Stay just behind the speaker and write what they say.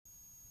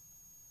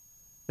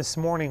This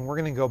morning, we're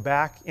going to go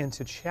back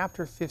into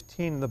chapter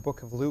 15 of the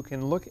book of Luke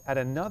and look at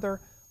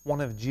another one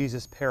of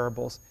Jesus'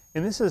 parables.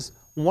 And this is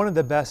one of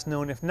the best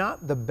known, if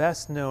not the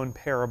best known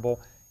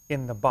parable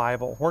in the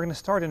Bible. We're going to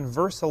start in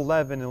verse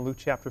 11 in Luke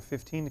chapter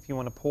 15, if you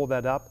want to pull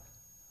that up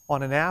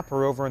on an app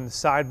or over in the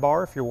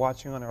sidebar if you're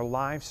watching on our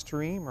live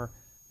stream, or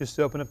just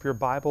open up your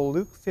Bible.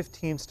 Luke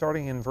 15,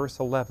 starting in verse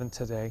 11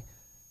 today.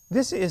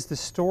 This is the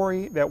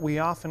story that we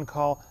often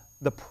call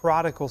the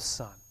prodigal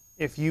son.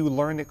 If you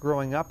learned it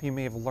growing up, you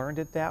may have learned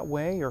it that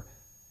way, or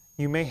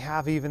you may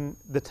have even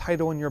the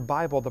title in your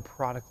Bible, the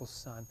prodigal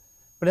son.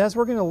 But as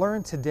we're going to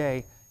learn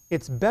today,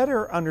 it's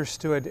better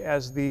understood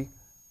as the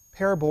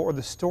parable or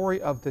the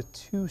story of the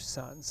two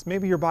sons.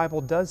 Maybe your Bible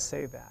does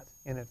say that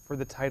in it for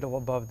the title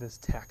above this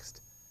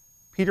text.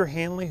 Peter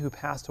Hanley, who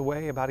passed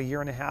away about a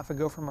year and a half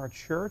ago from our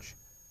church,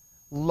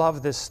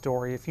 loved this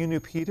story. If you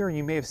knew Peter,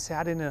 you may have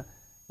sat in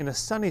a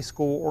Sunday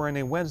school or in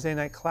a Wednesday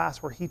night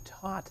class where he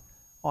taught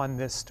on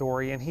this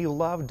story, and he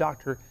loved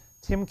Dr.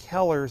 Tim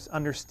Keller's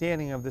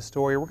understanding of the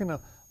story. We're going to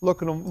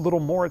look at a little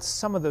more at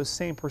some of those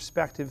same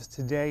perspectives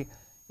today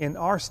in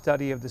our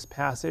study of this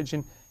passage,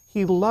 and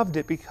he loved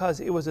it because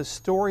it was a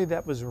story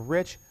that was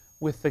rich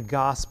with the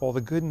gospel,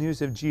 the good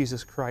news of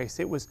Jesus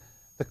Christ. It was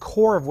the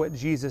core of what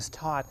Jesus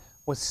taught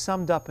was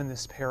summed up in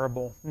this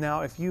parable.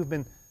 Now, if you've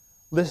been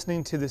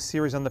listening to this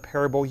series on the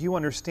parable, you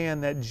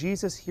understand that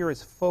Jesus here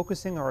is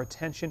focusing our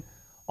attention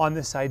on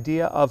this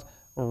idea of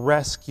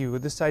rescue,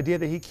 this idea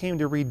that he came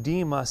to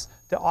redeem us,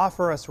 to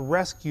offer us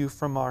rescue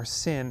from our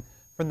sin,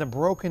 from the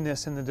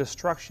brokenness and the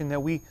destruction that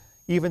we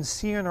even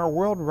see in our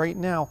world right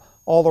now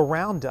all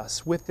around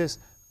us. With this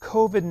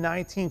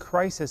COVID-19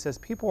 crisis, as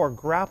people are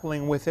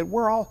grappling with it,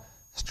 we're all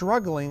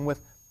struggling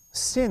with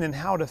sin and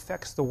how it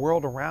affects the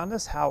world around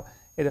us, how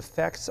it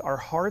affects our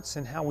hearts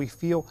and how we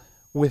feel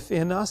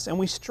within us, and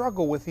we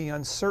struggle with the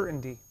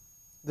uncertainty,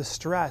 the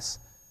stress,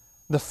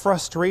 the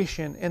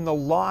frustration, and the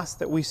loss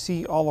that we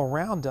see all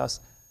around us.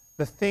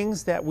 The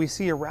things that we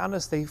see around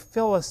us, they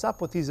fill us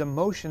up with these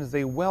emotions.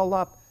 They well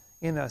up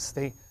in us.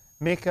 They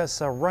make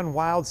us run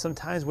wild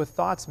sometimes with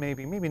thoughts,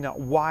 maybe not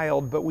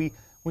wild, but we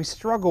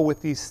struggle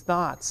with these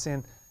thoughts.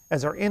 And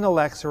as our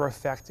intellects are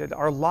affected,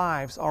 our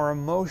lives, our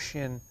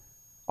emotion,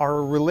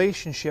 our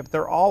relationship,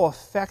 they're all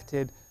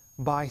affected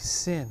by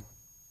sin.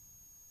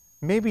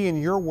 Maybe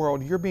in your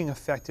world, you're being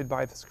affected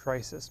by this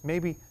crisis.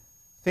 Maybe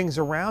things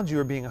around you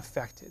are being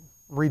affected,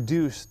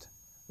 reduced.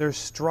 There's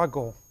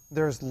struggle.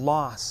 There's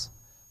loss.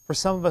 For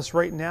some of us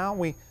right now,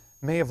 we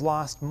may have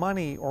lost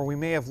money, or we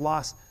may have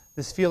lost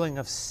this feeling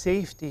of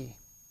safety.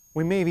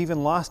 We may have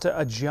even lost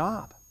a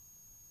job.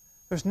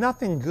 There's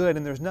nothing good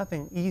and there's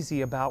nothing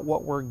easy about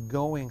what we're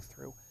going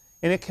through.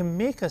 And it can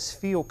make us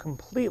feel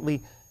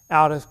completely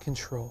out of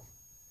control.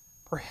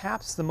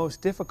 Perhaps the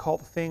most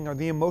difficult thing are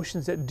the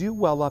emotions that do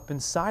well up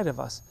inside of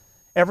us.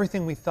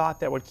 Everything we thought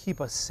that would keep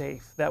us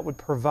safe, that would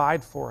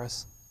provide for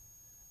us.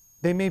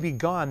 They may be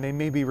gone, they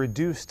may be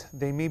reduced,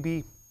 they may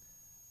be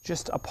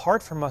just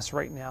apart from us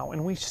right now,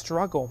 and we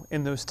struggle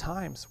in those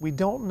times. We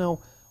don't know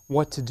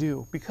what to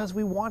do because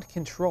we want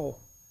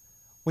control.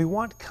 We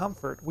want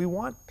comfort. We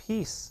want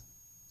peace.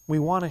 We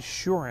want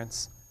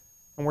assurance.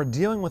 And we're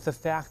dealing with the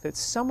fact that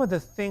some of the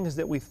things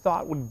that we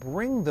thought would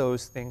bring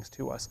those things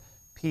to us,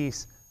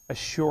 peace,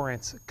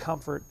 assurance,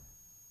 comfort,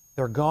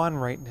 they're gone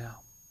right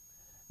now.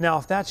 Now,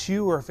 if that's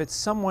you, or if it's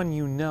someone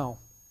you know,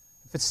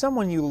 if it's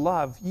someone you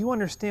love, you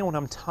understand what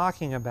I'm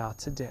talking about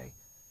today.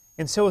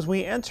 And so as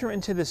we enter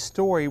into this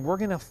story, we're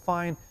going to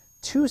find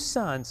two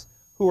sons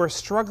who are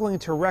struggling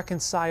to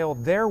reconcile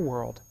their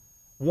world,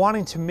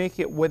 wanting to make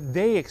it what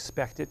they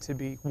expect it to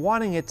be,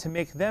 wanting it to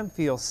make them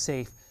feel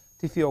safe,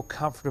 to feel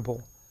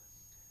comfortable.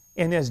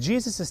 And as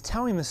Jesus is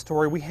telling the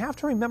story, we have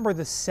to remember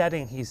the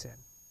setting he's in.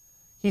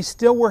 He's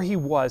still where he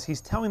was.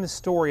 He's telling the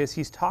story as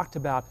he's talked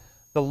about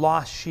the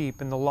lost sheep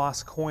and the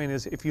lost coin.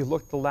 As if you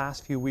looked the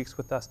last few weeks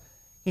with us,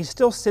 he's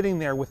still sitting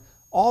there with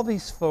all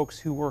these folks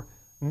who were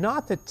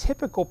not the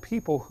typical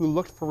people who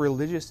looked for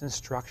religious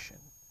instruction,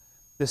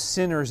 the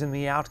sinners and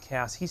the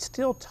outcasts. He's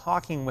still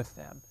talking with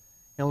them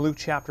in Luke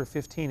chapter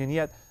 15. And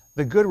yet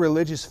the good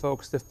religious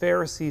folks, the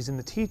Pharisees and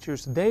the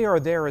teachers, they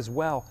are there as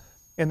well.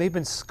 And they've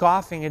been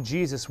scoffing at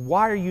Jesus.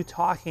 Why are you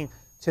talking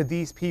to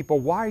these people?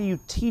 Why are you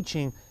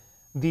teaching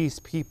these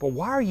people?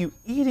 Why are you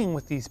eating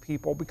with these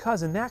people?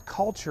 Because in that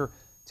culture,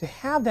 to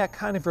have that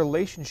kind of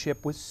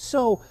relationship was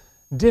so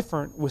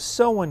different, was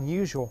so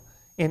unusual.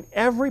 And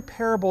every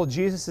parable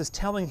Jesus is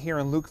telling here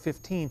in Luke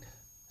 15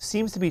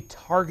 seems to be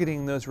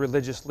targeting those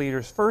religious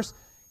leaders. First,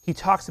 he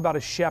talks about a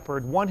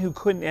shepherd, one who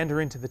couldn't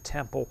enter into the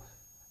temple.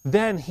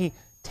 Then he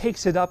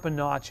takes it up a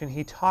notch and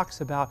he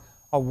talks about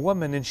a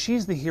woman, and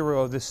she's the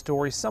hero of this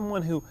story,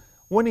 someone who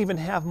wouldn't even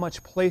have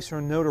much place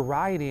or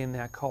notoriety in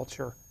that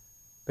culture.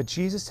 But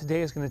Jesus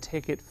today is going to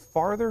take it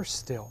farther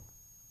still.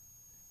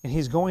 And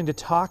he's going to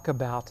talk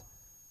about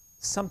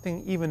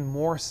something even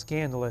more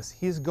scandalous.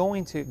 He's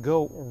going to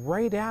go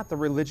right at the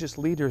religious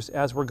leaders,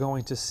 as we're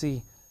going to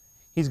see.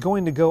 He's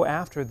going to go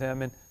after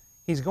them, and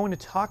he's going to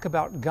talk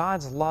about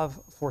God's love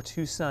for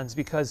two sons,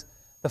 because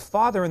the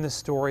father in the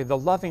story, the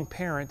loving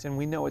parent, and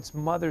we know it's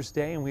Mother's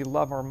Day and we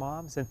love our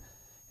moms. And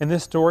in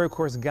this story, of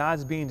course,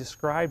 God's being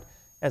described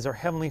as our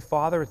Heavenly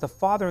Father. The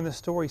father in the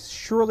story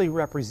surely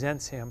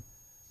represents him.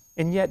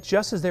 And yet,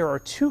 just as there are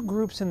two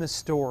groups in the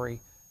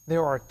story,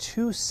 there are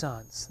two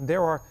sons.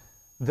 There are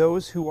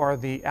those who are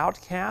the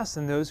outcasts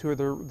and those who are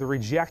the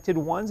rejected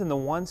ones, and the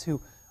ones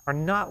who are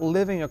not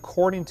living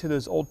according to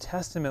those Old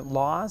Testament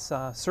laws,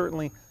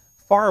 certainly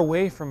far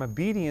away from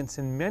obedience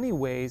in many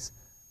ways.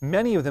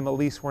 Many of them, at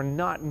least, were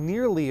not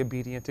nearly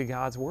obedient to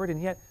God's word,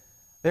 and yet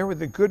there were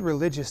the good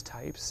religious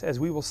types, as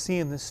we will see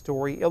in this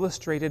story,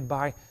 illustrated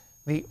by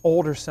the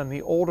older son,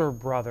 the older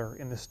brother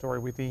in the story,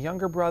 with the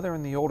younger brother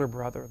and the older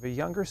brother, the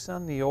younger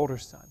son, the older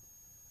son.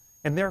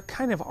 And they're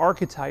kind of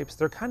archetypes,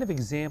 they're kind of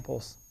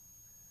examples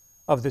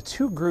of the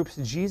two groups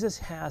Jesus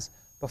has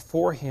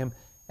before him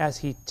as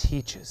he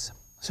teaches.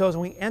 So as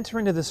we enter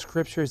into the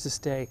scriptures this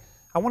day,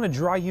 I want to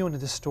draw you into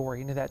the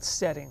story, into that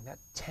setting, that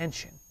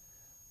tension.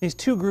 These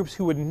two groups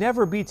who would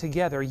never be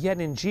together, yet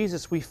in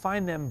Jesus we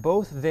find them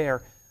both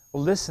there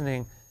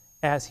listening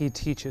as he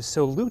teaches.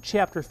 So Luke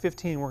chapter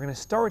 15, we're going to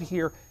start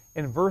here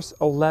in verse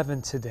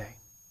 11 today.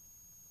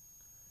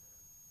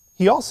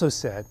 He also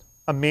said,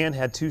 a man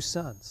had two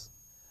sons.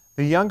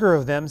 The younger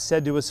of them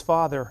said to his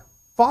father,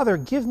 Father,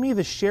 give me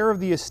the share of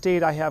the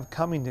estate I have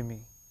coming to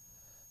me.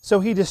 So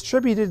he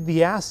distributed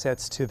the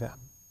assets to them.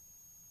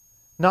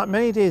 Not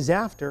many days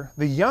after,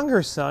 the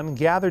younger son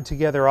gathered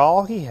together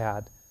all he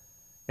had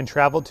and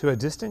traveled to a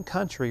distant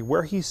country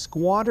where he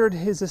squandered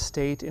his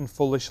estate in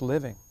foolish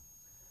living.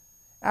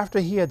 After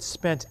he had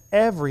spent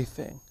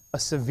everything, a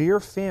severe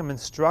famine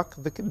struck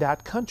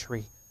that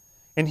country,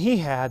 and he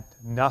had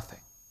nothing.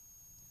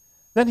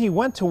 Then he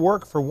went to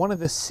work for one of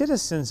the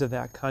citizens of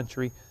that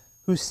country,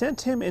 who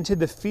sent him into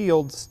the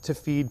fields to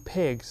feed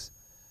pigs.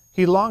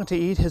 He longed to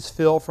eat his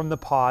fill from the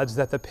pods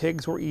that the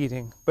pigs were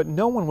eating, but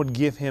no one would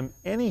give him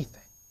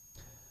anything.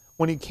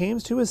 When he came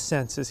to his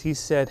senses, he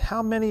said,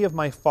 How many of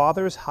my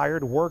father's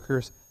hired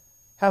workers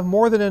have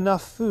more than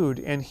enough food,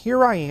 and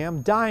here I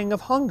am dying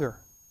of hunger?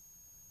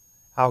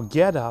 I'll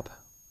get up,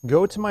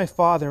 go to my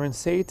father, and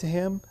say to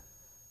him,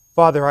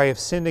 Father, I have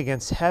sinned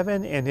against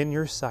heaven and in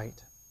your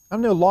sight.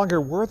 I'm no longer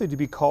worthy to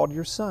be called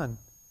your son.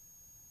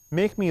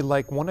 Make me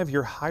like one of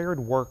your hired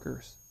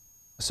workers.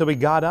 So he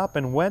got up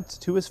and went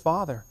to his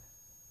father.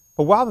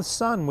 But while the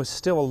son was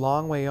still a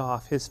long way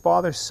off, his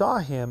father saw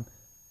him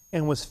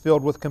and was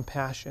filled with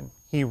compassion.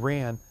 He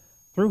ran,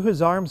 threw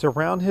his arms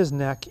around his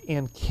neck,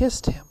 and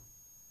kissed him.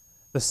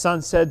 The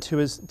son said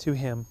to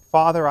him,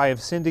 Father, I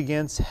have sinned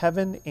against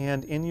heaven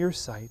and in your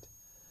sight.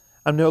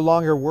 I'm no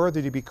longer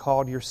worthy to be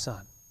called your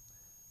son.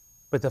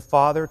 But the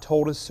father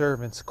told his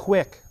servants,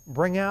 Quick,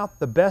 bring out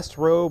the best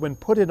robe and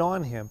put it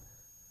on him.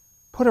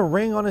 Put a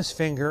ring on his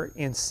finger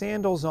and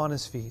sandals on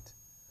his feet.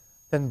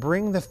 Then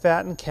bring the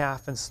fattened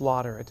calf and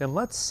slaughter it, and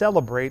let's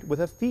celebrate with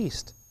a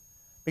feast.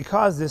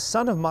 Because this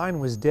son of mine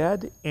was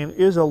dead and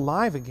is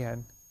alive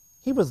again.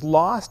 He was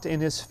lost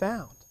and is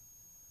found.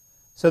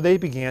 So they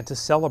began to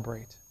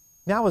celebrate.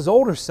 Now his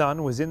older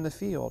son was in the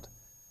field.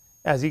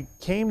 As he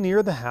came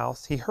near the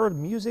house, he heard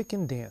music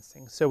and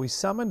dancing. So he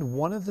summoned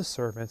one of the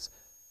servants,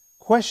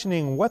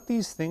 questioning what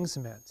these things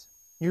meant.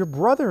 Your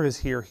brother is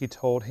here, he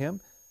told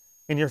him,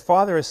 and your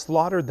father has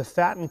slaughtered the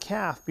fattened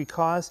calf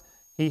because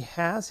he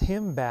has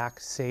him back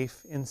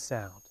safe and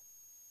sound.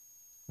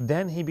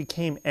 Then he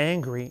became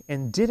angry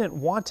and didn't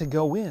want to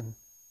go in.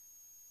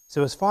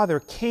 So his father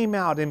came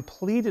out and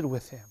pleaded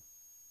with him.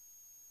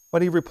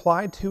 But he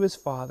replied to his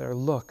father,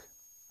 Look,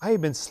 I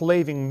have been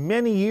slaving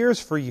many years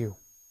for you,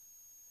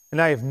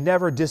 and I have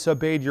never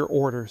disobeyed your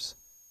orders.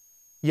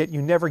 Yet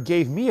you never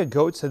gave me a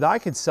goat so that I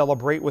could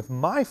celebrate with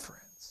my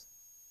friends.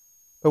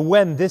 But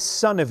when this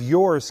son of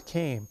yours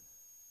came,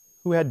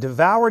 who had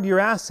devoured your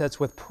assets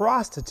with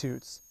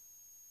prostitutes,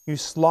 you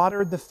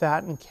slaughtered the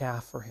fattened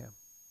calf for him.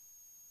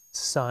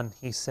 Son,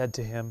 he said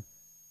to him,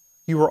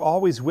 you are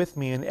always with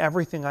me, and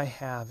everything I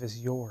have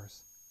is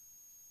yours.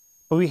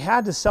 But we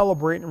had to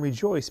celebrate and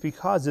rejoice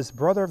because this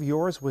brother of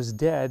yours was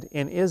dead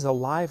and is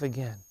alive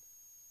again.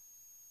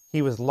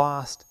 He was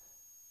lost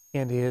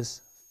and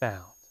is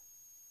found.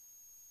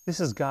 This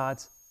is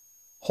God's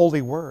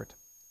holy word.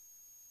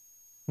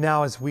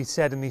 Now, as we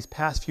said in these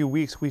past few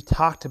weeks, we've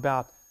talked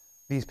about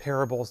these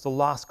parables, the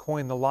lost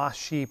coin, the lost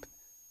sheep.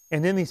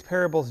 And in these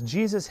parables,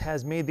 Jesus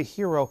has made the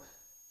hero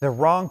the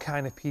wrong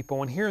kind of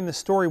people. And here in the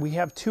story, we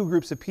have two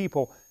groups of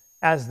people.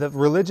 As the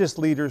religious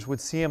leaders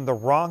would see him, the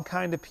wrong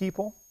kind of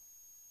people,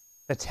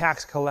 the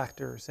tax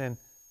collectors, and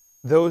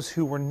those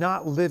who were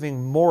not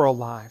living moral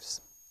lives.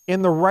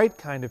 In the right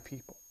kind of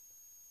people,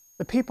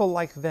 the people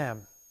like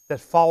them that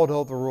followed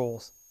all the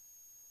rules,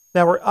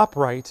 that were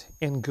upright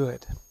and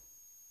good.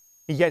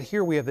 And yet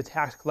here we have the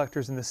tax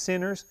collectors and the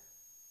sinners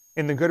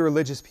and the good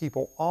religious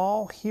people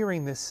all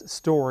hearing this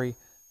story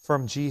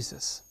from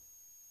Jesus.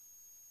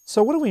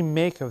 So what do we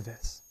make of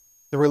this?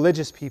 The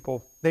religious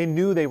people, they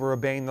knew they were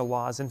obeying the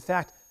laws. In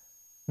fact,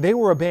 they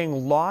were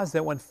obeying laws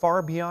that went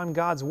far beyond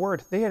God's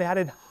word. They had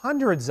added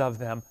hundreds of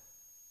them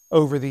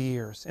over the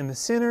years, and the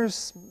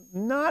sinners,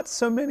 not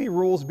so many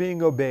rules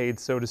being obeyed,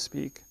 so to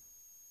speak.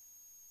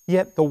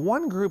 Yet the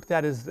one group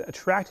that is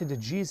attracted to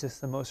Jesus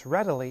the most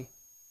readily,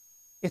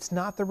 it's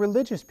not the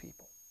religious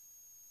people.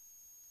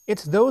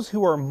 It's those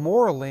who are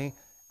morally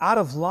out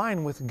of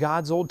line with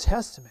God's Old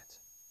Testament.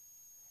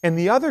 And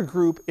the other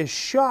group is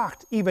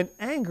shocked, even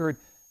angered,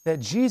 that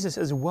Jesus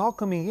is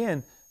welcoming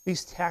in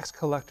these tax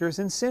collectors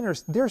and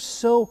sinners. They're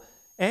so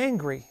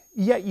angry.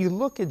 Yet you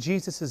look at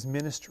Jesus'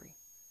 ministry.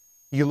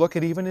 You look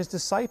at even his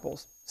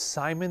disciples.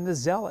 Simon the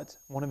Zealot,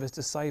 one of his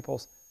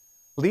disciples.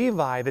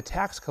 Levi, the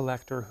tax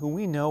collector, who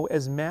we know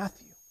as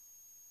Matthew.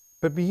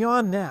 But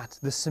beyond that,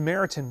 the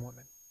Samaritan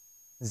woman,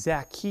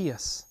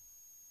 Zacchaeus.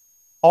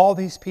 All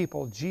these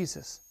people,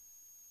 Jesus,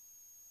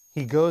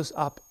 he goes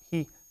up,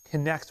 he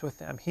connects with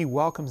them, he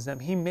welcomes them,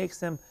 he makes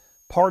them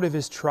part of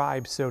his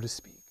tribe, so to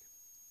speak.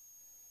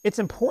 It's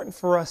important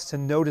for us to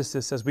notice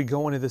this as we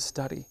go into this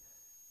study.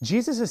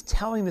 Jesus is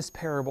telling this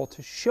parable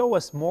to show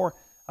us more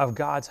of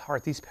God's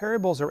heart. These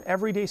parables are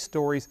everyday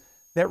stories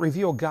that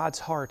reveal God's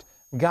heart,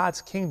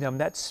 God's kingdom,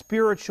 that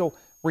spiritual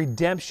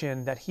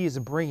redemption that he is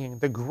bringing,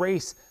 the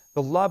grace,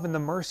 the love, and the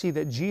mercy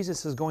that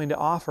Jesus is going to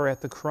offer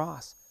at the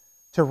cross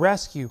to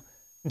rescue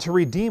and to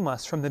redeem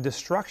us from the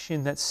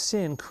destruction that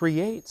sin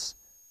creates.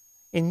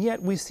 And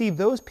yet we see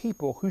those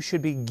people who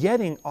should be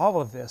getting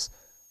all of this,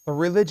 the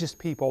religious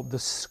people, the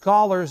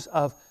scholars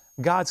of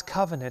God's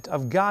covenant,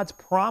 of God's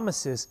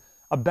promises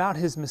about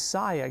his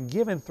Messiah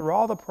given through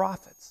all the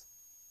prophets.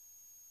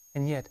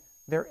 And yet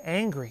they're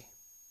angry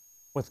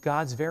with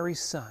God's very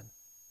Son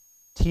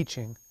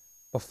teaching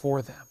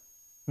before them.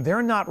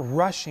 They're not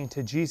rushing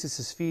to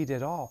Jesus' feet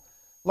at all.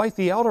 Like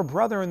the elder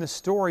brother in the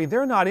story,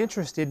 they're not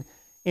interested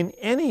in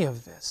any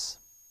of this.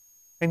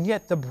 And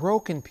yet the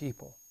broken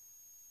people,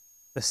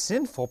 the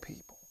sinful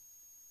people,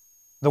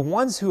 the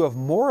ones who have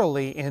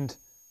morally and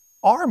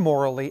are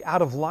morally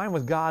out of line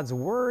with God's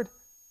word,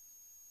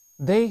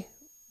 they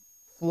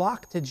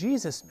flock to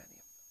Jesus, many of them.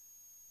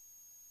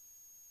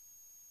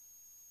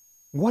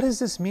 What does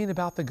this mean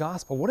about the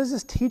gospel? What is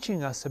this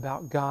teaching us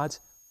about God's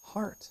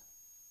heart?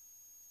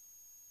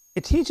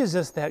 It teaches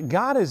us that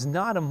God is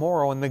not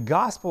immoral and the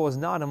gospel is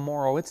not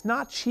immoral. It's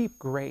not cheap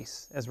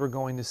grace, as we're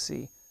going to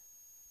see.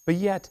 But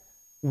yet,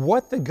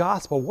 what the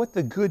gospel, what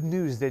the good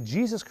news that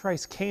Jesus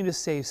Christ came to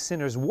save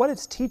sinners, what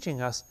it's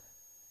teaching us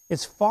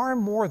is far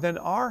more than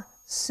our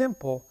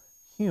simple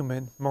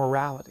human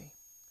morality.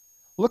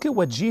 Look at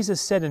what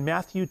Jesus said in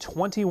Matthew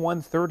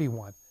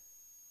 21:31.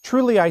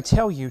 Truly I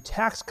tell you,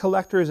 tax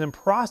collectors and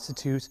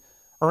prostitutes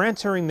are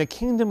entering the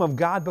kingdom of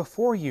God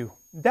before you.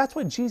 That's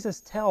what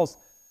Jesus tells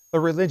the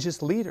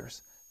religious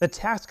leaders. The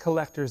tax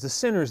collectors, the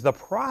sinners, the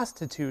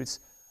prostitutes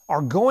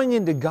are going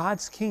into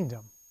God's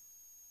kingdom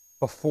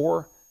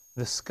before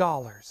the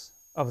scholars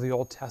of the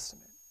Old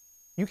Testament.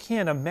 You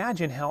can't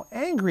imagine how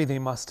angry they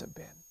must have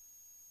been.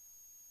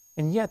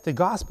 And yet the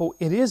gospel,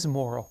 it is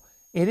moral,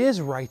 it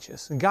is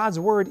righteous, and God's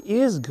word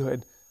is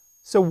good.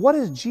 So what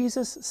is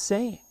Jesus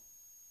saying?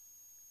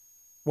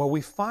 Well,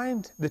 we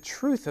find the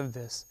truth of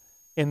this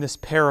in this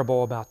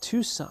parable about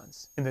two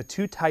sons and the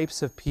two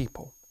types of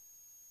people.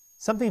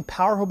 Something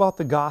powerful about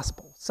the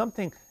gospel,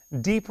 something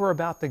deeper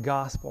about the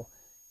gospel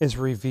is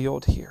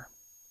revealed here.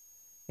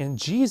 And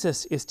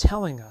Jesus is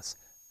telling us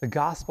the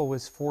gospel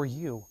is for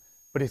you.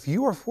 But if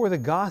you are for the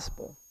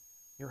gospel,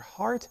 your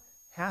heart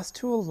has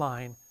to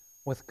align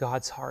with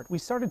God's heart. We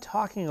started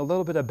talking a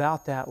little bit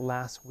about that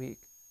last week.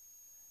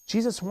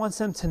 Jesus wants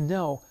them to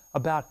know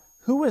about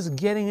who is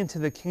getting into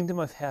the kingdom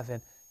of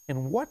heaven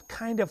and what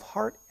kind of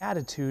heart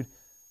attitude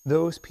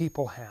those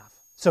people have.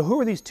 So who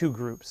are these two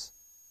groups?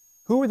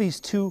 Who are these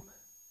two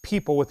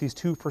people with these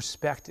two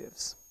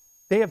perspectives?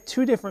 They have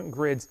two different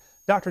grids.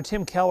 Dr.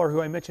 Tim Keller,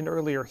 who I mentioned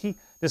earlier, he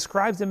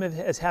describes them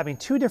as having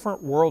two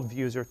different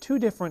worldviews or two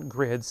different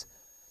grids.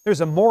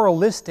 There's a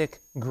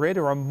moralistic grid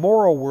or a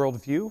moral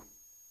worldview,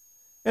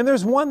 and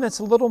there's one that's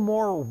a little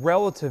more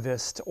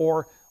relativist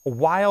or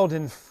wild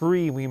and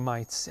free, we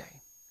might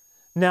say.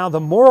 Now, the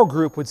moral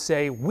group would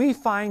say, we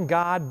find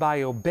God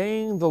by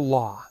obeying the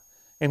law,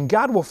 and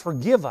God will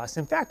forgive us.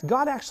 In fact,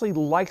 God actually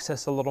likes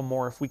us a little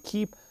more if we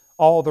keep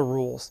all the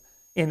rules.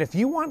 And if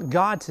you want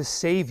God to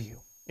save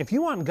you, if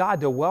you want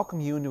God to welcome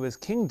you into his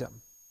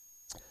kingdom,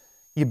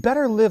 you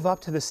better live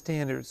up to the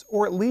standards,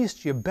 or at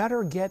least you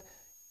better get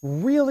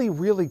really,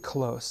 really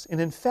close. And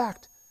in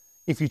fact,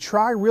 if you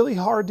try really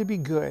hard to be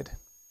good,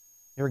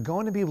 you're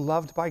going to be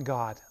loved by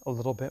God a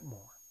little bit more.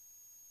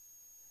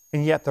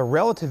 And yet the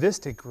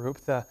relativistic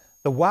group, the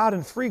wild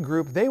and free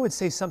group, they would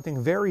say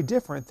something very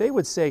different. They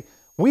would say,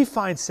 we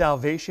find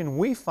salvation,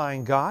 we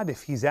find God,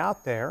 if he's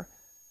out there,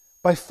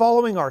 by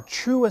following our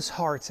truest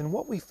hearts and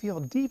what we feel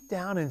deep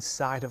down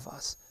inside of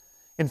us.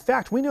 In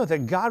fact, we know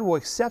that God will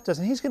accept us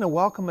and he's going to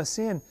welcome us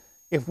in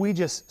if we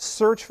just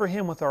search for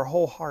him with our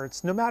whole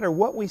hearts. No matter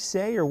what we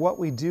say or what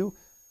we do,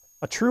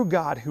 a true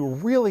God who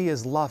really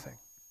is loving,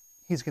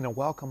 he's going to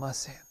welcome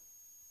us in.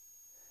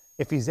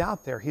 If he's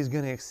out there, he's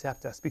going to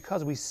accept us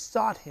because we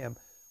sought him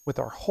with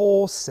our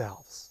whole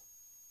selves.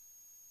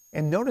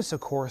 And notice, of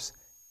course,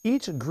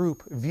 each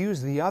group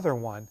views the other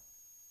one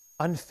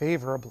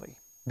unfavorably.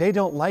 They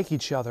don't like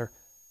each other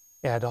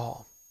at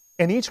all.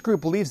 And each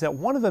group believes that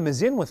one of them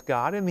is in with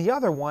God and the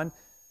other one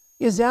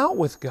is out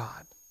with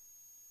God.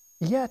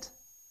 Yet,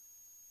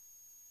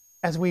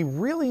 as we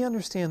really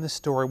understand this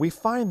story, we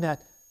find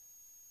that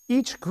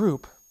each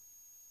group,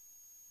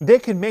 they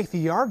can make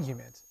the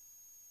argument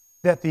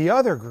that the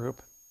other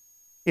group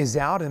is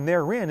out and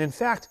they're in. In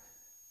fact,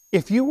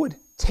 if you would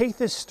take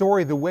this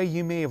story the way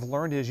you may have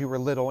learned it as you were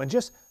little and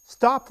just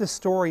stop the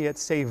story at,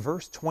 say,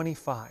 verse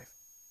 25,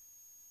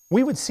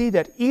 we would see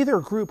that either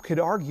group could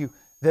argue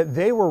that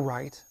they were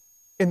right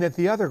and that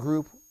the other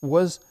group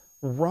was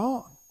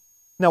wrong.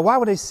 Now, why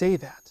would I say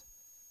that?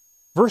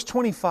 Verse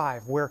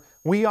 25, where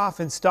we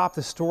often stop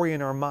the story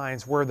in our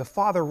minds, where the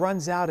father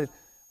runs out and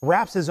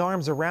wraps his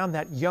arms around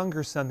that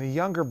younger son, the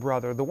younger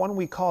brother, the one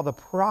we call the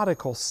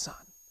prodigal son.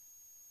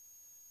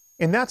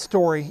 In that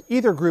story,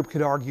 either group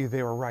could argue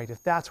they were right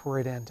if that's where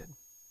it ended.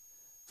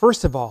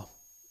 First of all,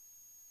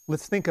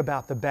 let's think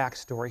about the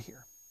backstory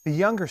here. The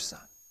younger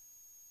son,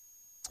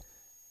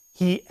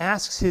 he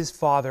asks his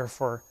father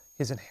for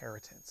his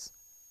inheritance.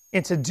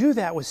 And to do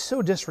that was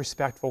so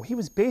disrespectful. He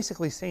was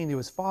basically saying to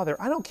his father,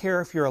 I don't care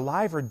if you're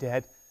alive or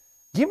dead.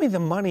 Give me the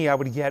money I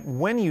would get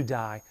when you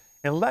die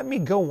and let me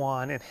go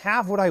on and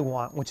have what I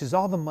want, which is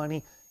all the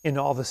money and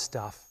all the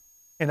stuff.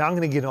 And I'm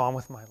going to get on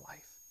with my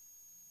life.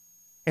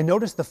 And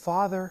notice the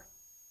father,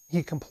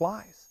 he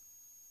complies.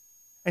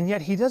 And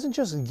yet he doesn't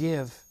just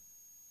give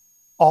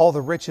all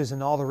the riches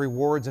and all the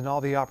rewards and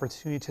all the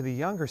opportunity to the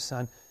younger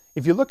son.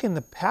 If you look in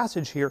the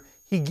passage here,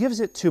 he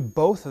gives it to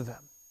both of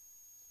them.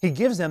 He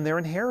gives them their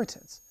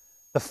inheritance.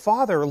 The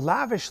father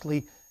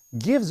lavishly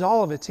gives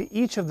all of it to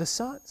each of the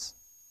sons.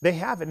 They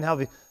have it. Now,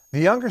 the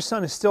younger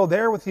son is still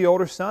there with the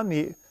older son,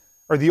 the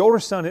older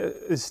son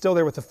is still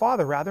there with the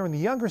father, rather, and the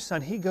younger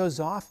son, he goes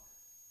off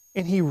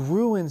and he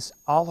ruins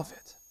all of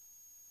it.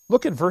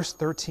 Look at verse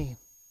 13.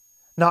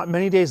 Not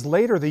many days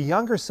later, the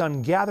younger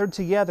son gathered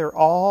together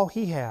all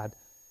he had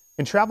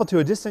and traveled to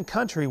a distant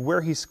country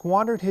where he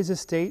squandered his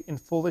estate in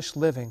foolish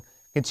living.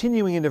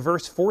 Continuing into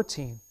verse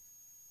 14.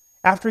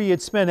 After he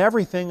had spent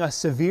everything, a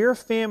severe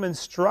famine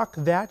struck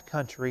that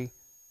country,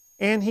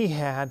 and he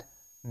had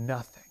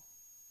nothing.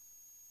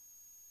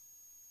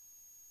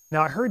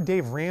 Now, I heard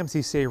Dave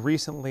Ramsey say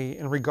recently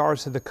in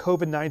regards to the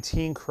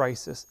COVID-19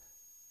 crisis,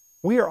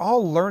 we are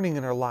all learning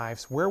in our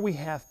lives where we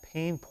have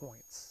pain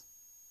points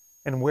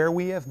and where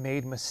we have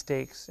made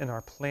mistakes in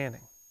our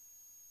planning.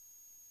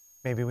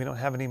 Maybe we don't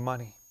have any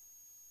money.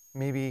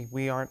 Maybe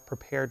we aren't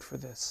prepared for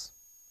this.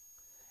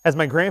 As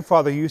my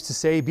grandfather used to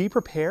say, be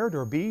prepared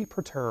or be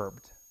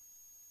perturbed.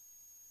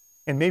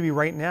 And maybe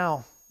right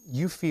now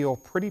you feel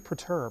pretty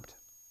perturbed.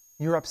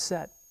 You're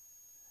upset.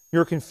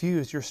 You're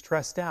confused. You're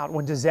stressed out.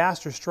 When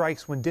disaster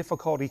strikes, when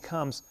difficulty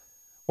comes,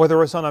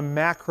 whether it's on a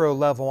macro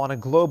level, on a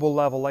global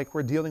level like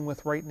we're dealing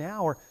with right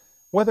now, or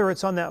whether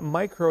it's on that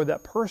micro,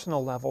 that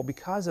personal level,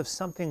 because of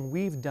something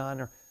we've done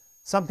or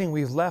something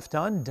we've left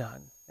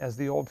undone, as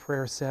the old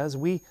prayer says,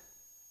 we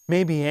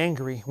may be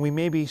angry. We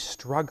may be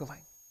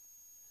struggling.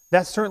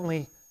 That's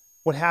certainly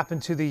what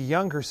happened to the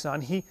younger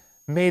son. He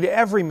made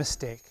every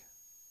mistake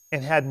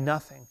and had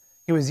nothing.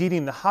 He was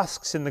eating the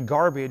husks and the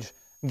garbage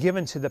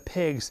given to the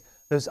pigs,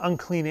 those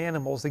unclean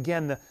animals.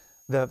 Again,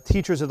 the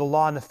teachers of the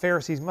law and the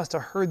Pharisees must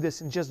have heard this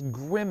and just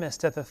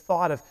grimaced at the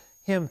thought of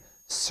him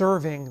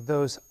serving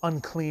those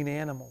unclean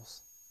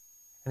animals.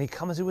 And he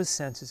comes to his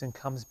senses and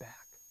comes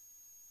back.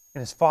 And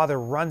his father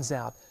runs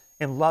out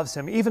and loves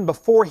him. Even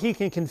before he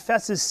can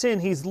confess his sin,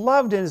 he's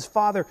loved, and his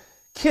father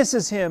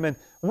kisses him and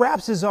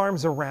wraps his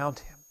arms around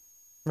him.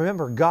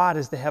 Remember, God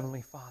is the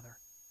Heavenly Father,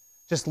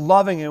 just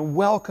loving and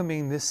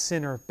welcoming this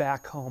sinner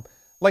back home,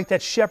 like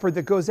that shepherd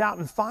that goes out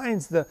and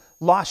finds the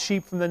lost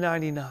sheep from the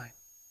 99,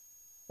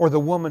 or the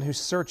woman who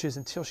searches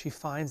until she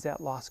finds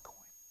that lost coin.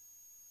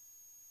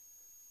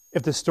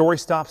 If the story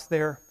stops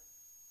there,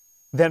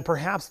 then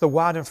perhaps the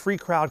wild and free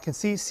crowd can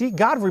see,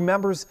 God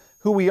remembers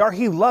who we are.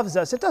 He loves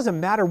us. It doesn't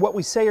matter what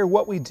we say or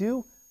what we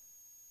do.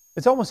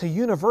 It's almost a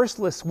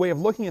universalist way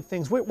of looking at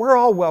things. We're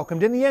all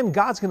welcomed. In the end,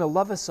 God's going to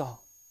love us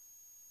all.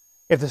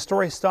 If the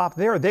story stopped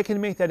there, they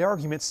can make that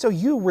argument. So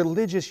you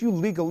religious, you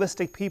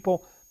legalistic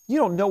people, you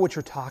don't know what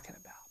you're talking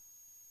about.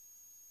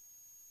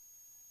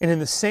 And in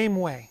the same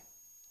way,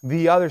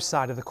 the other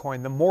side of the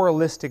coin, the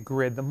moralistic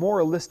grid, the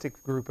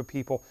moralistic group of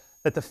people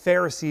that the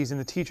Pharisees and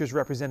the teachers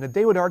represented,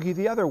 they would argue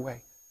the other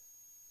way.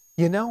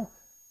 You know,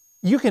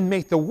 you can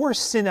make the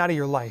worst sin out of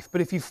your life,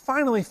 but if you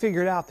finally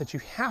figured out that you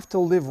have to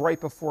live right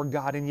before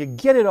God and you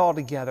get it all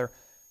together,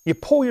 you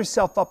pull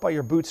yourself up by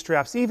your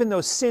bootstraps, even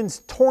though sin's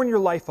torn your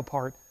life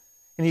apart,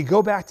 and you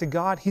go back to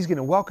God, He's going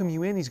to welcome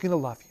you in, He's going to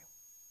love you.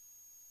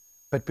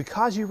 But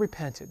because you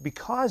repented,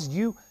 because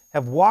you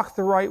have walked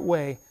the right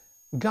way,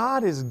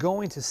 God is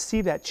going to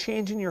see that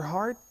change in your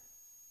heart,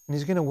 and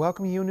He's going to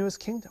welcome you into His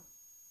kingdom.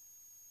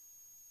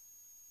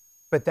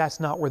 But that's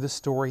not where the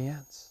story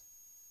ends.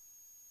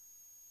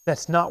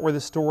 That's not where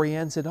the story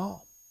ends at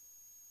all.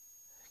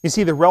 You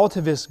see, the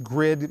relativist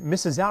grid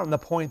misses out on the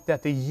point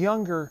that the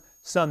younger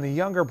son, the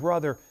younger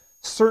brother,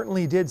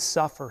 certainly did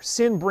suffer.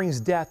 Sin brings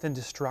death and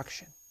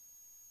destruction.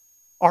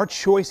 Our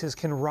choices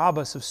can rob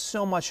us of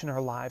so much in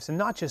our lives, and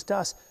not just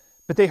us,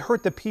 but they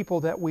hurt the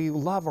people that we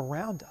love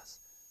around us.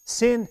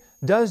 Sin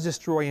does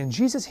destroy, and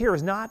Jesus here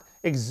is not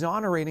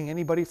exonerating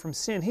anybody from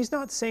sin. He's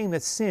not saying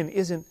that sin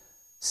isn't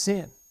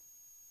sin.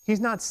 He's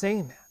not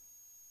saying that.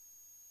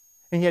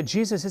 And yet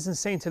Jesus isn't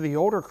saying to the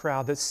older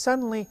crowd that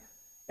suddenly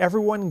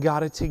everyone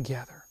got it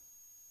together.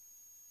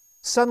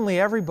 Suddenly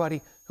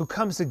everybody who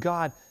comes to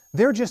God,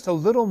 they're just a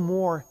little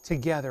more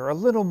together, a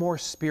little more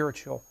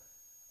spiritual,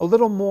 a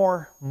little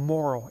more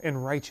moral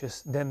and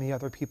righteous than the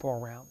other people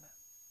around them.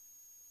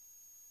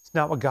 It's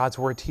not what God's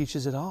Word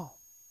teaches at all.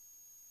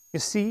 You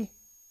see,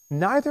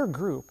 neither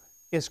group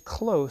is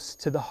close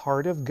to the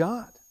heart of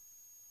God.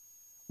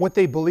 What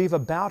they believe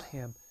about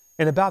Him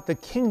and about the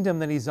kingdom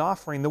that He's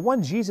offering, the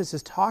one Jesus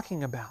is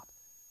talking about,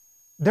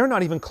 they're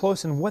not even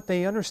close in what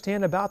they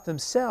understand about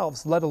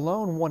themselves, let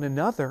alone one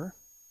another.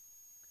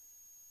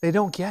 They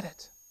don't get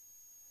it.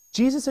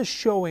 Jesus is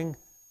showing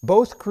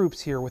both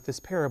groups here with this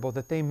parable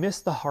that they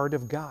miss the heart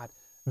of God.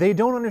 They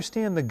don't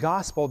understand the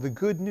gospel, the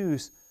good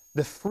news,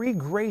 the free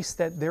grace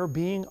that they're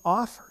being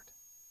offered.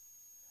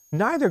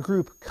 Neither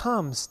group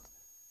comes,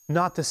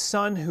 not the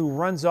son who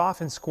runs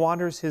off and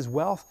squanders his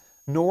wealth,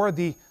 nor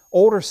the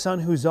older son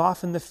who's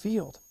off in the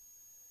field.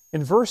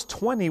 In verse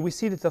 20, we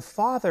see that the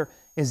father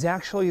is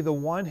actually the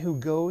one who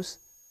goes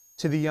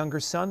to the younger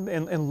son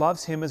and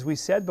loves him, as we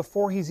said,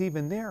 before he's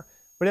even there.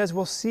 But as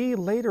we'll see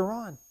later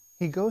on,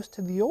 he goes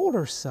to the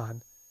older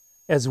son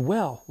as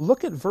well.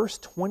 Look at verse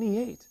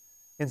 28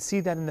 and see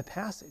that in the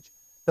passage.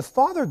 The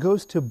father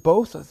goes to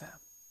both of them.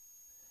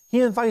 He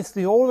invites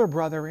the older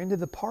brother into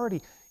the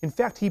party. In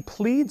fact, he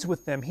pleads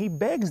with them. He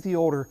begs the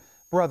older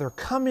brother,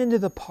 come into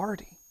the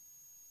party.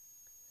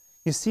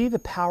 You see the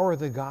power of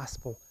the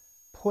gospel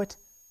put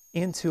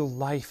into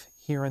life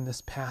here in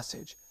this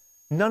passage.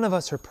 None of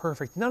us are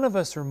perfect. None of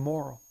us are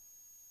moral.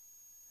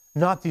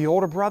 Not the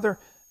older brother,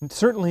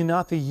 certainly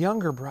not the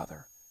younger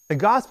brother. The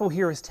gospel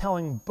here is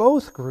telling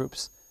both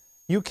groups,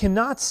 you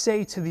cannot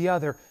say to the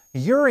other,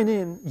 you're an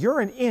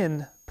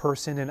in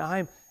person and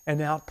I'm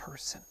an out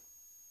person.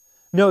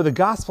 No, the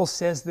gospel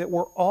says that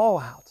we're all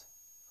out.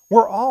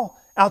 We're all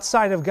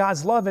outside of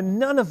God's love, and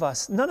none of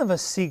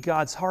us see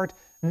God's heart,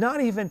 not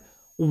even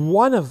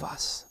one of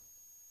us.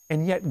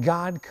 And yet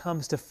God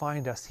comes to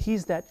find us.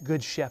 He's that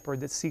good shepherd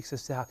that seeks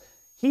us out.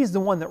 He's the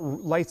one that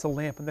lights a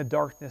lamp in the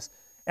darkness,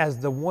 as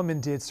the woman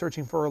did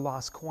searching for her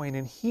lost coin.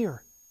 And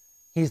here,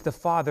 He's the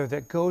Father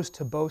that goes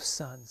to both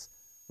sons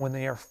when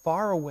they are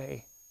far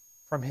away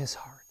from His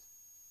heart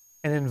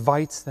and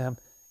invites them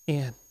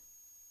in.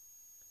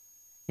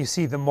 You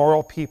see, the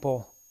moral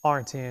people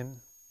aren't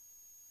in.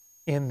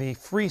 In the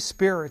free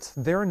spirits,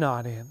 they're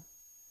not in.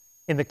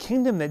 In the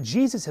kingdom that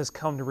Jesus has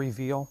come to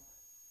reveal,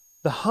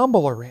 the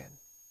humble are in.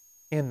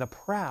 In the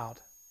proud,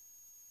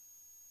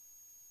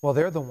 well,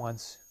 they're the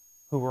ones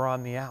who are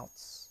on the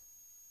outs.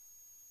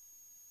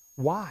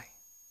 Why?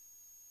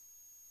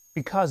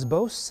 Because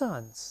both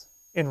sons,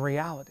 in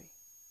reality,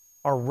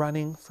 are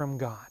running from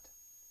God.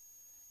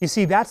 You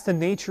see, that's the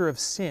nature of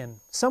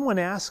sin. Someone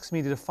asks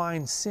me to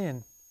define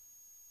sin,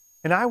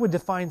 and I would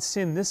define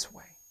sin this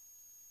way.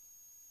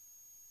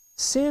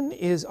 Sin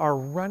is our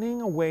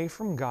running away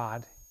from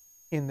God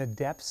in the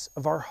depths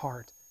of our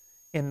heart,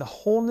 in the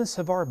wholeness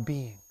of our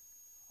being,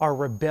 our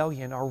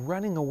rebellion, our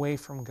running away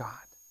from God.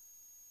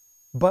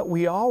 But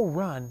we all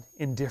run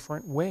in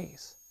different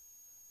ways.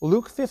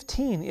 Luke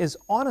 15 is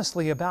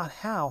honestly about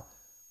how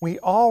we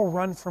all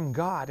run from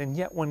God, and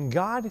yet when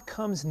God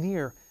comes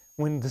near,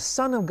 when the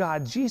Son of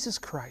God, Jesus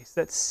Christ,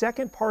 that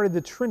second part of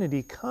the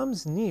Trinity,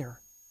 comes near,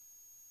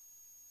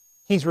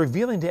 He's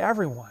revealing to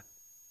everyone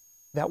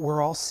that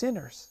we're all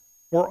sinners.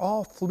 We're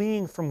all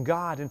fleeing from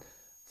God and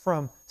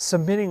from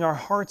submitting our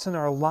hearts and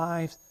our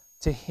lives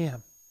to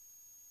Him.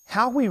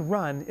 How we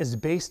run is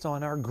based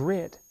on our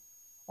grid,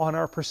 on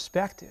our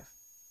perspective,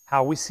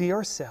 how we see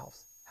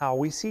ourselves, how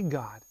we see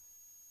God,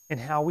 and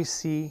how we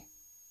see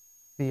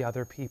the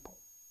other people.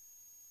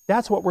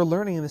 That's what we're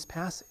learning in this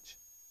passage.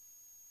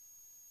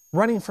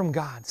 Running from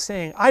God,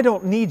 saying, I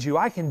don't need you,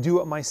 I can do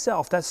it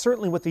myself. That's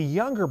certainly what the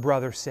younger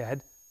brother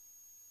said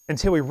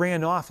until he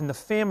ran off and the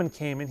famine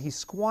came and he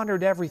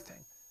squandered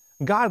everything.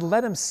 God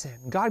let him sin.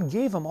 God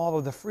gave him all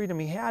of the freedom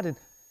he had, and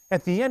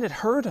at the end it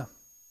hurt him.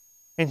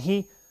 And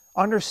he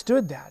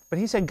understood that. But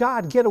he said,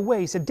 God, get away.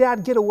 He said,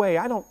 Dad, get away.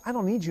 I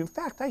don't need you. In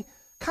fact, I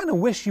kind of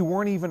wish you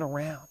weren't even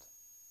around.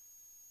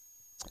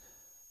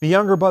 The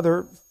younger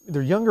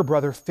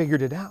brother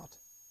figured it out.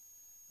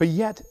 But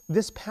yet,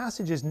 this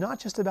passage is not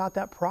just about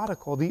that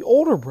prodigal. The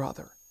older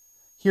brother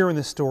here in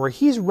the story,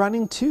 he's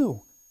running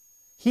too.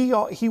 He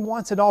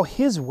wants it all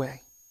his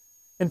way.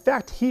 In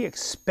fact, he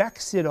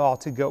expects it all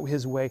to go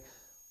his way.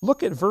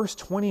 Look at verse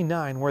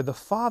 29, where the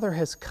father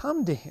has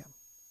come to him,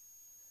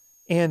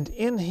 and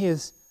in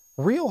his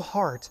real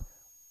heart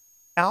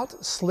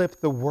out slip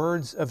the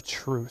words of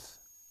truth.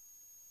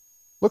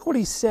 Look what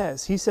he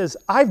says. He says,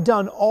 I've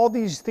done all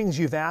these things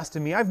you've asked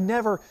of me. I've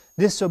never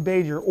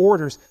disobeyed your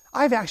orders.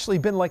 I've actually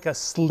been like a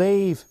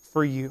slave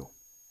for you.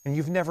 And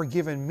you've never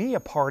given me a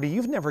party.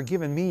 You've never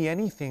given me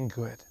anything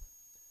good.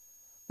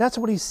 That's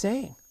what he's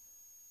saying.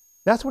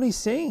 That's what he's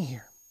saying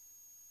here.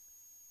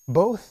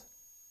 Both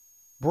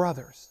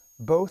brothers,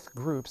 both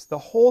groups, the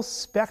whole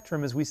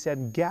spectrum, as we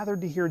said,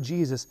 gathered to hear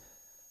Jesus,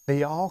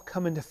 they all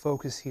come into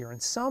focus here. And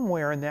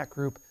somewhere in that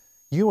group,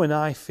 you and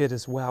I fit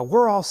as well.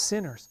 We're all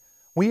sinners.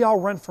 We all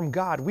run from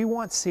God. We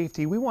want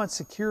safety. We want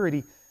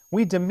security.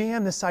 We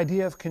demand this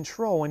idea of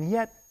control. And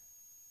yet,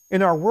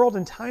 in our world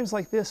in times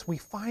like this, we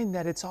find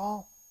that it's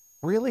all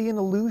really an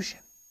illusion.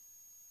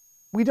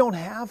 We don't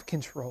have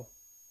control.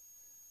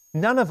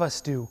 None of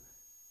us do.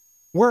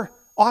 We're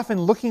often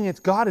looking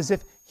at God as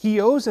if He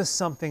owes us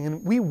something,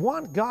 and we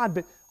want God,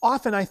 but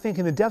often I think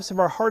in the depths of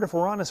our heart, if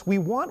we're honest, we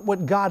want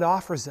what God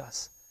offers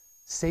us.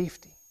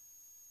 Safety,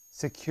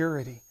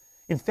 security.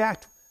 In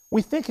fact,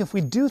 we think if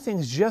we do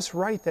things just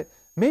right, that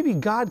maybe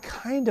God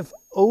kind of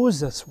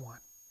owes us one.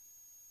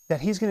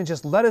 That He's going to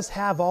just let us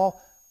have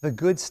all the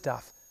good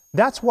stuff.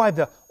 That's why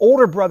the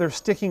older brother's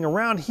sticking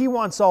around. He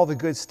wants all the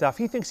good stuff.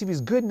 He thinks if he's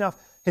good enough,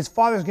 his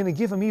father's going to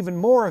give him even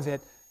more of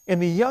it. And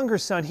the younger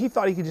son, he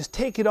thought he could just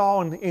take it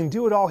all and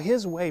do it all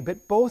his way.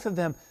 But both of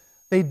them,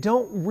 they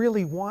don't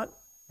really want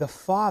the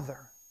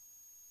father.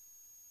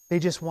 They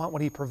just want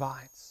what he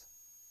provides.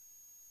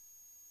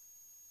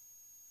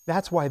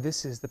 That's why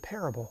this is the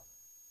parable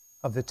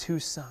of the two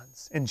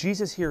sons. And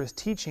Jesus here is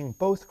teaching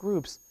both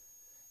groups.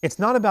 It's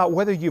not about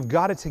whether you've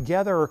got it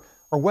together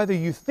or whether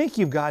you think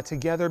you've got it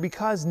together,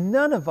 because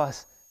none of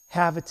us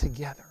have it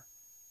together.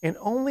 And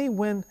only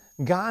when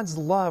God's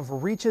love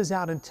reaches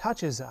out and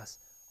touches us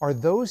are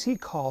those He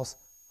calls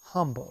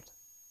humbled.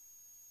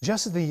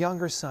 Just as the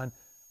younger son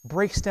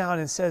breaks down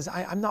and says,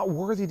 I'm not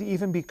worthy to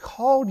even be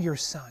called your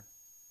son.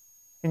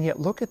 And yet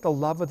look at the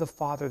love of the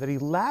Father that He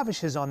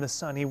lavishes on the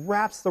Son. He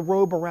wraps the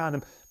robe around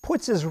him,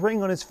 puts his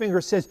ring on his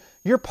finger, says,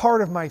 you're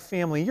part of my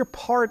family. You're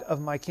part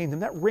of my kingdom.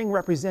 That ring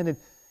represented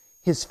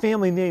his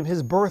family name,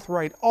 his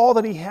birthright, all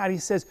that he had. He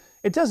says,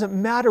 it doesn't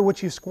matter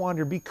what you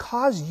squandered,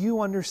 because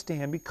you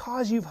understand,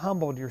 because you've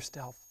humbled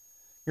yourself,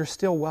 you're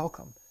still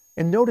welcome.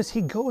 And notice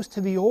he goes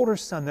to the older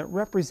son that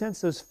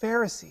represents those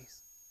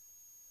Pharisees,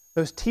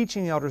 those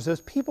teaching elders,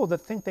 those people that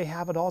think they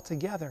have it all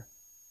together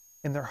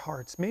in their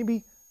hearts.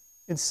 Maybe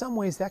in some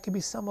ways that could be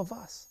some of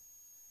us.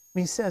 And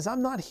he says,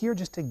 I'm not here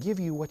just to give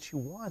you what you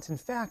want. In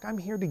fact, I'm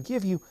here to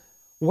give you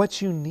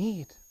what you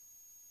need.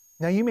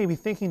 Now you may be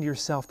thinking to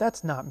yourself,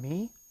 that's not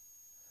me.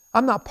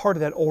 I'm not part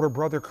of that older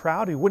brother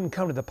crowd who wouldn't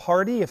come to the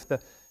party if the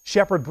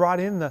shepherd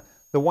brought in the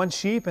one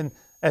sheep, and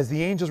as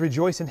the angels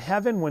rejoice in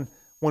heaven when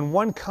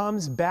one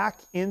comes back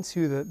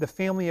into the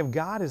family of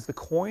God as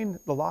the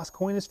lost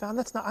coin is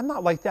found. I'm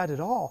not like that at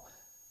all.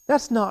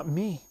 That's not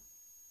me.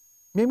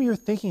 Maybe you're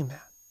thinking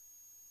that.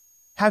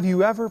 Have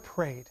you ever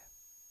prayed,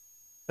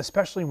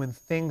 especially when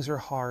things are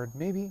hard,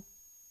 maybe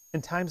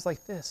in times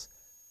like this?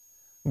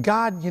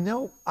 God,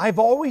 I've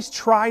always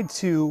tried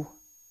to.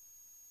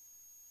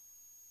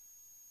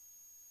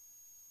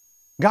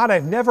 God,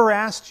 I've never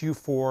asked you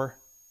for.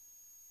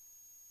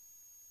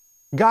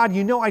 God,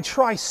 I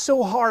try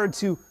so hard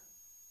to.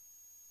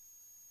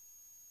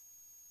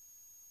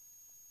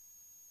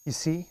 You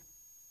see,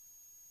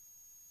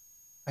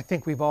 I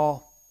think we've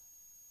all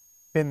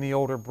been the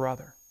older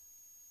brother.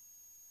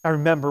 I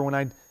remember when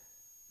I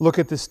look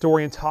at this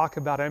story and talk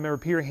about it, I remember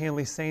Peter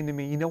Hanley saying to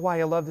me, you know why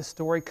I love this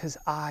story? Because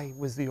I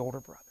was the older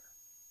brother.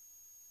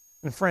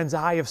 And friends,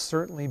 I have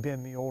certainly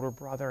been the older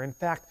brother. In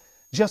fact,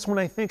 just when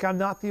I think I'm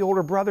not the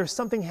older brother,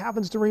 something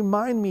happens to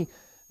remind me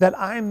that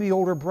I'm the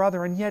older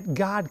brother, and yet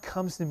God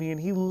comes to me and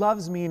He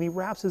loves me and He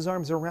wraps His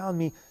arms around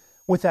me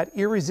with that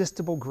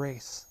irresistible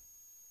grace.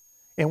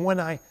 And when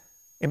I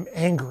am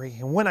angry,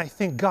 and when I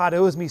think God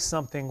owes me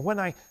something, when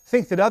I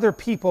think that other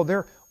people,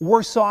 they're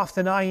worse off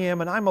than I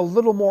am and I'm a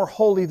little more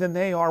holy than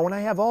they are, when I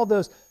have all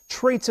those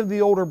traits of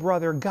the older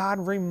brother,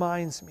 God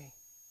reminds me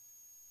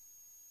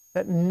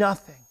that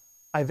nothing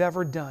I've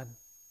ever done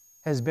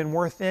has been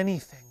worth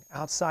anything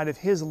outside of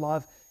His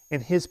love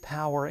and His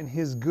power and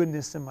His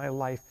goodness in my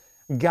life,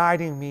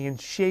 guiding me and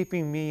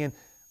shaping me and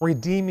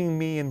redeeming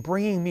me and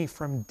bringing me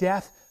from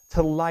death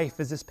to life,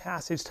 as this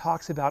passage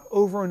talks about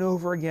over and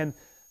over again.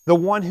 The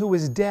one who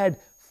is dead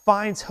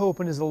finds hope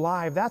and is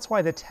alive. That's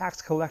why the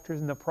tax collectors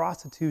and the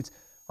prostitutes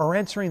are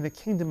entering the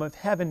kingdom of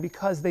heaven,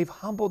 because they've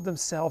humbled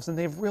themselves and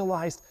they've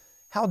realized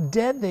how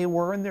dead they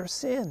were in their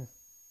sin.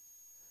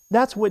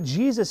 That's what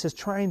Jesus is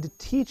trying to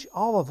teach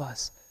all of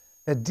us.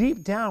 That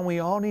deep down we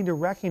all need to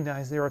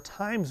recognize there are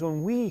times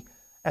when we,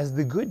 as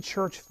the good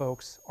church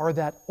folks, are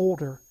that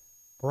older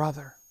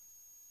brother.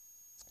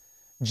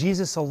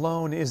 Jesus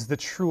alone is the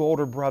true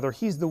older brother.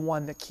 He's the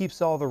one that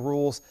keeps all the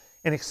rules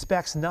and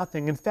expects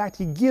nothing. In fact,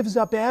 He gives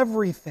up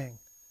everything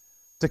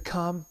to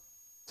come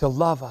to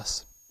love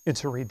us and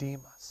to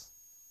redeem us.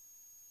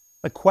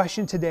 The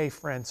question today,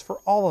 friends, for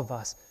all of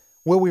us,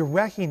 will we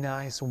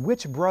recognize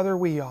which brother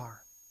we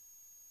are?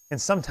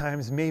 And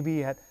sometimes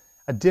maybe at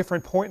a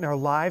different point in our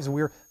lives,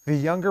 we're the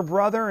younger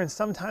brother, and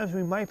sometimes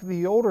we might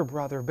be the older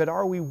brother, but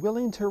are we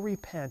willing to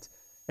repent?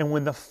 And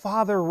when the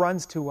Father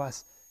runs to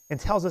us and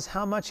tells us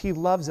how much He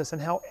loves us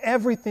and how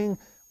everything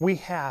we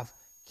have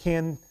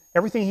can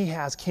everything he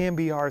has can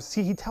be ours.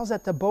 See, he tells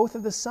that to both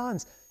of the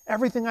sons.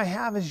 Everything I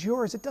have is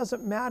yours. It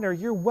doesn't matter.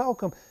 You're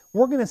welcome.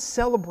 We're going to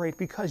celebrate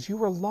because you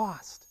were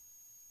lost.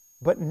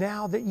 But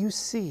now that you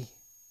see,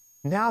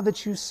 now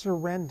that you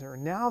surrender,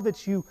 now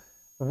that you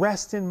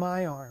rest in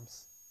my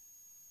arms,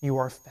 you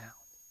are found.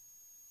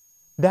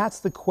 That's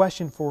the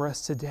question for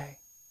us today.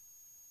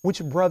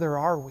 Which brother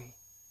are we?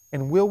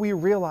 And will we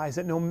realize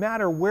that no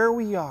matter where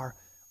we are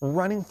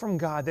running from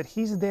God, that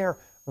he's there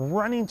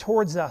running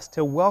towards us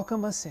to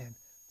welcome us in,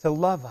 to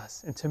love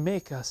us, and to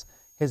make us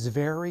his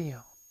very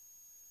own?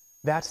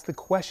 That's the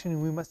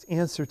question we must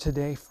answer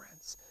today,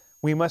 friends.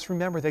 We must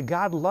remember that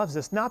God loves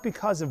us not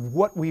because of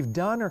what we've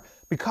done or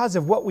because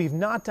of what we've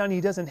not done.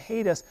 He doesn't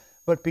hate us,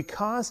 but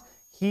because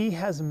he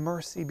has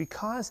mercy,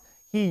 because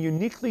he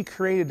uniquely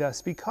created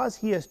us, because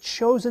he has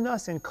chosen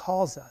us and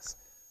calls us,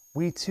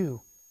 we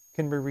too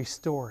can be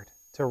restored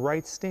to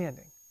right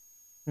standing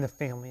in the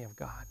family of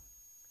God.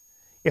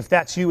 If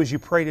that's you as you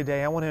pray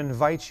today, I want to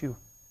invite you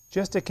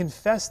just to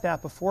confess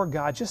that before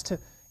God, just to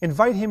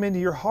invite him into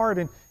your heart.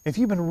 And if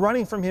you've been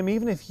running from him,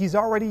 even if he's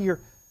already your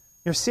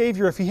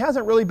Savior, if he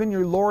hasn't really been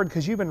your Lord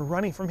because you've been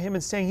running from him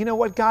and saying, you know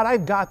what, God,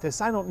 I've got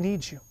this. I don't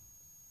need you.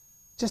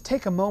 Just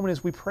take a moment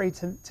as we pray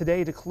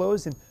today to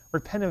close and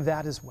repent of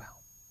that as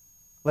well.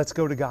 Let's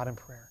go to God in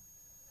prayer.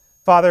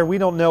 Father, we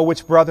don't know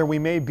which brother we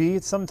may be.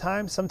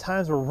 Sometimes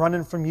we're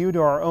running from you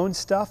to our own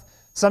stuff.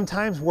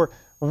 Sometimes we're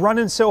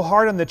running so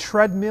hard on the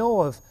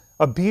treadmill of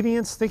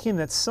obedience, thinking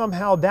that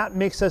somehow that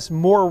makes us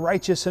more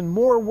righteous and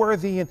more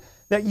worthy, and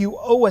that you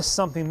owe us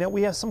something, that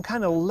we have some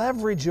kind of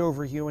leverage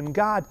over you. And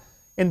God,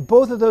 in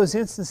both of those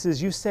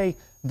instances, you say,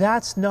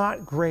 that's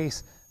not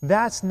grace.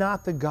 That's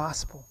not the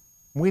gospel.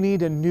 We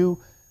need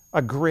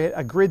a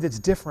grid that's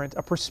different,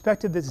 a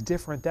perspective that's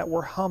different, that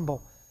we're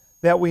humble,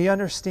 that we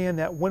understand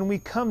that when we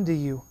come to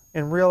you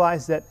and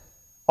realize that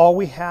all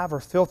we have are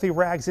filthy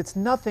rags, it's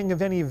nothing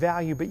of any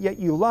value, but yet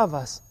you love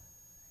us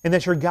and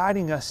that you're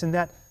guiding us, and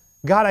that,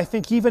 God, I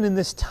think even in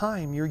this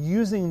time, you're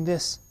using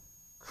this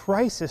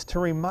crisis to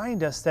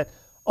remind us that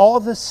all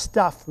the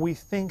stuff we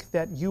think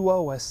that you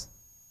owe us,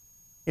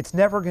 it's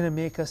never going to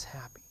make us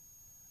happy.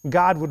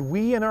 God, would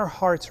we in our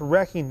hearts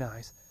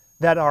recognize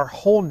that our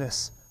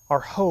wholeness,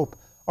 our hope,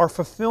 our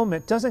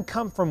fulfillment doesn't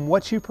come from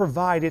what you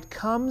provide, it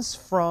comes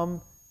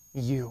from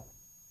you.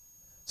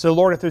 So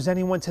Lord, if there's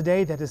anyone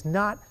today that has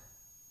not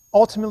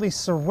ultimately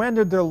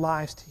surrendered their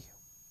lives to you,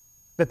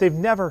 that they've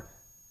never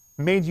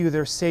made you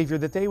their Savior,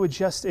 that they would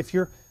just, if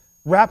you're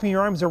wrapping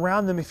your arms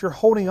around them, if you're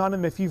holding on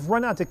them, if you've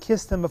run out to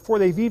kiss them before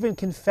they've even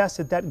confessed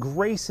it, that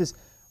grace is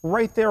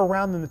right there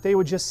around them, that they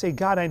would just say,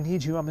 God, I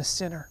need you. I'm a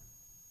sinner.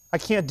 I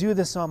can't do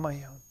this on my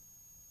own.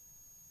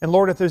 And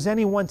Lord, if there's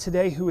anyone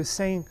today who is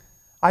saying,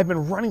 I've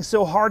been running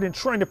so hard and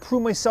trying to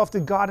prove myself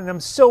to God, and I'm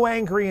so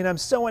angry and I'm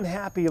so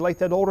unhappy, like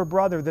that older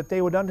brother, that they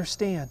would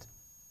understand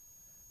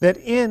that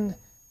in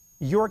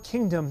your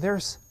kingdom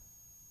there's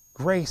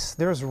grace,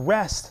 there's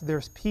rest,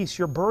 there's peace.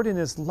 Your burden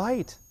is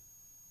light.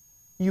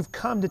 You've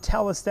come to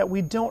tell us that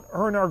we don't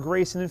earn our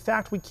grace, and in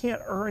fact, we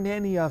can't earn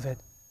any of it.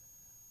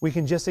 We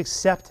can just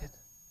accept it.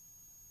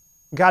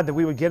 God, that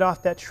we would get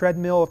off that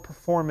treadmill of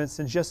performance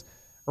and just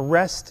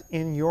rest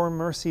in your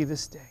mercy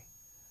this day.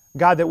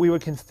 God, that we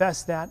would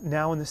confess that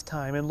now in this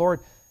time. And Lord,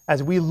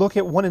 as we look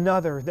at one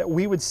another, that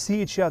we would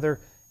see each other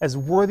as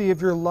worthy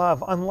of your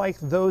love, unlike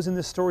those in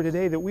the story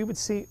today, that we would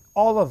see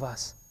all of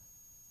us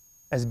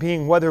as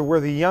being, whether we're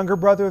the younger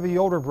brother or the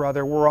older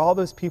brother, we're all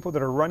those people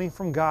that are running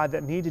from God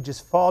that need to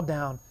just fall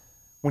down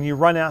when you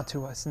run out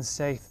to us and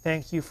say,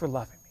 thank you for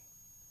loving me.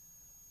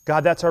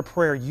 God, that's our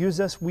prayer. Use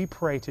us, we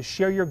pray, to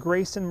share your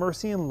grace and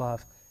mercy and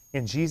love.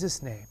 In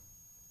Jesus' name,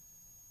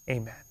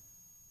 amen.